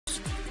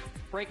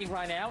Breaking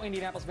right now,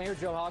 Indianapolis Mayor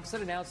Joe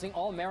Hogsett announcing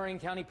all Marion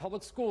County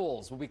public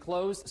schools will be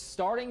closed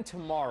starting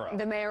tomorrow.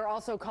 The mayor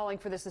also calling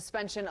for the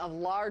suspension of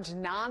large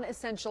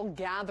non-essential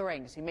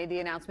gatherings. He made the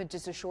announcement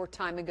just a short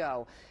time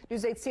ago.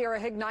 News 8's Sierra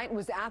Hignite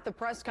was at the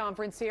press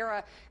conference.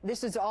 Sierra,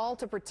 this is all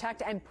to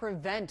protect and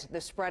prevent the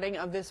spreading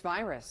of this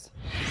virus.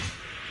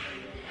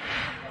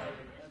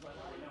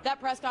 That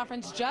press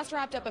conference just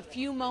wrapped up a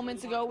few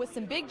moments ago with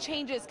some big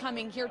changes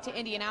coming here to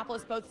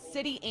Indianapolis. Both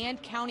city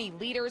and county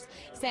leaders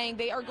saying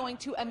they are going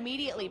to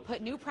immediately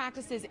put new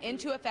practices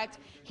into effect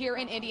here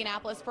in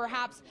Indianapolis.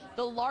 Perhaps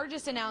the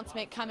largest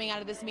announcement coming out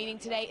of this meeting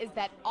today is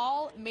that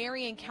all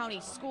Marion County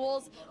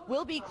schools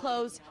will be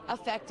closed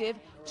effective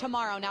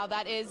tomorrow. Now,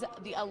 that is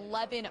the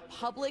 11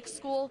 public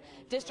school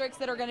districts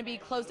that are going to be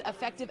closed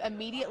effective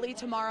immediately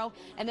tomorrow.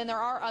 And then there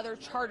are other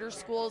charter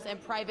schools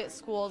and private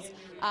schools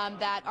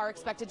that are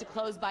expected to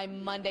close by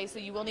Monday. So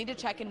you will need to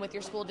check in with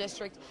your school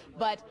district.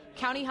 But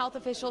county health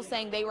officials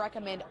saying they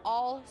recommend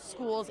all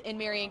schools in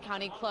Marion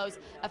County close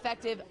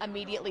effective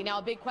immediately. Now,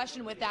 a big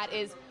question with that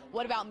is,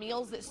 what about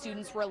meals that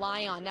students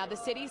rely on? Now, the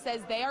city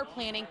says they are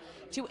planning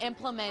to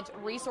implement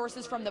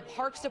resources from the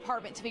Parks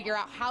Department to figure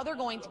out how they're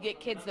going to get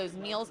kids those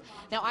meals.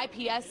 Now,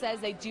 IPS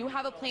says they do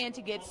have a plan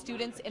to get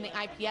students in the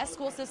IPS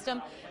school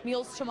system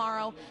meals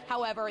tomorrow.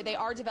 However, they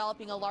are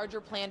developing a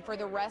larger plan for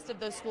the rest of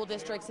those school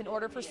districts in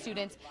order for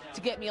students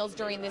to get meals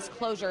during this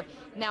closure.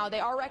 Now, they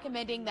are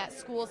recommending that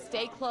schools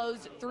stay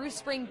closed through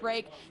spring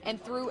break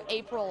and through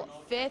April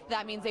 5th.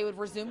 That means they would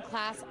resume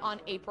class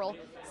on April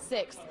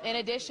 6th. In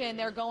addition,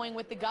 they're going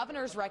with the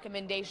governor's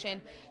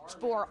recommendation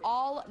for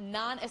all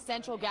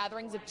non-essential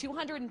gatherings of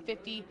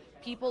 250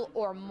 people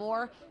or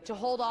more to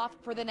hold off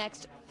for the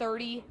next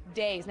 30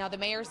 days. Now, the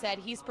mayor said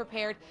he's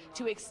prepared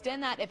to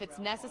extend that if it's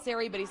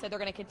necessary, but he said they're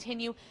going to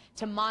continue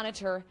to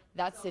monitor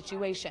that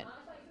situation.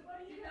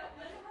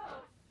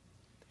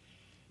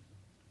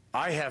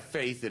 I have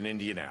faith in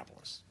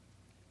Indianapolis.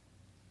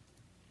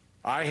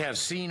 I have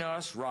seen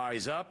us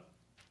rise up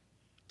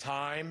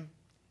time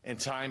and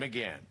time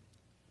again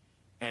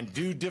and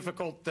do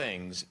difficult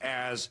things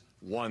as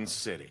one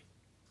city.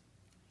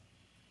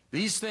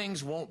 These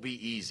things won't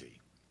be easy,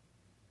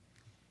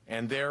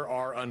 and there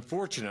are,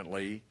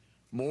 unfortunately,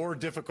 more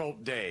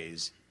difficult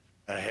days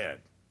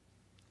ahead.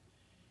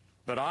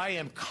 But I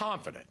am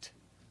confident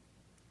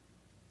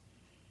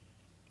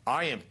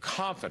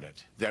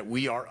that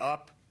we are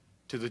up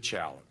to the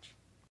challenge.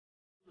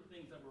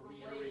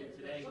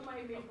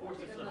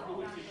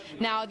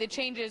 Now, the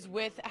changes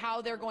with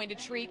how they're going to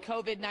treat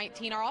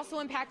COVID-19 are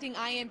also impacting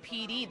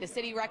IMPD. The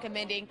city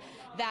recommending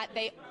that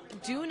they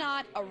do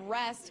not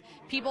arrest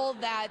people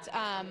that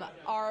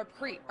are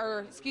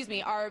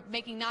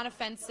making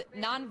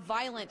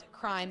non-violent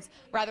crimes.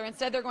 Rather,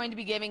 instead, they're going to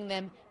be giving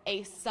them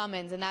a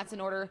summons, and that's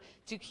in order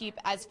to keep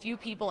as few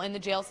people in the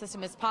jail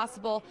system as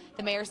possible.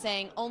 The mayor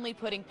saying only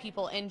putting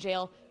people in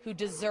jail who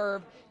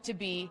deserve to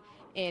be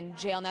in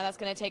jail. Now, that's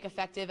going to take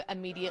effective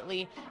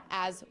immediately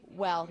as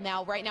well.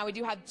 Now, right now, we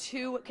do have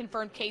 2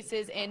 confirmed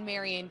cases in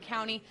Marion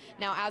County.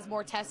 Now, as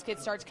more test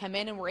kits start to come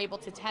in and we're able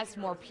to test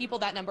more people,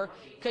 that number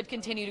could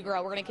continue to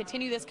grow. We're going to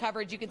continue this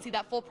coverage. You can see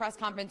that full press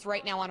conference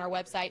right now on our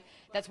website.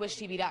 That's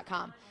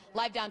wishtv.com.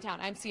 Live downtown,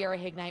 I'm Sierra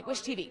Hignite,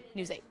 Wish TV,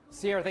 News 8.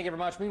 Sierra, thank you very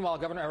much. Meanwhile,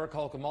 Governor Eric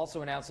Holcomb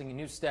also announcing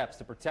new steps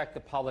to protect the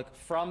public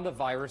from the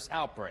virus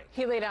outbreak.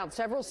 He laid out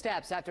several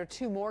steps after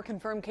 2 more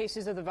confirmed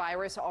cases of the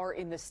virus are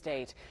in the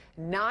state.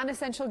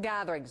 Non-essential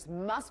gatherings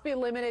must be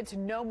limited to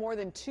no more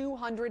than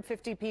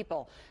 250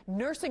 people.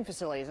 Nursing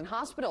facilities and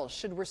hospitals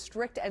should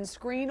restrict and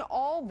screen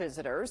all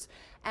visitors.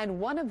 And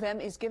one of them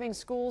is giving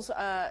schools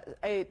a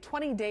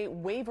 20-day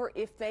waiver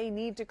if they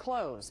need to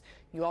close.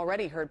 You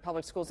already heard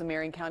public schools in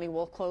Marion County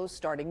will close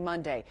starting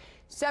Monday.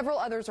 Several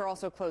others are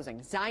also closing.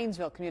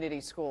 Zionsville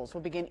Community Schools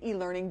will begin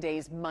e-learning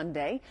days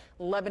Monday.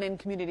 Lebanon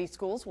Community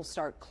Schools will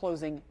start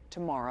closing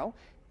tomorrow.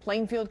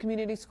 Plainfield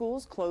Community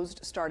Schools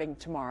closed starting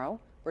tomorrow,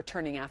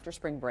 returning after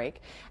spring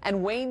break.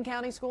 And Wayne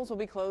County Schools will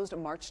be closed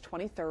March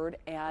 23rd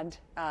and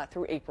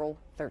through April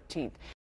 13th.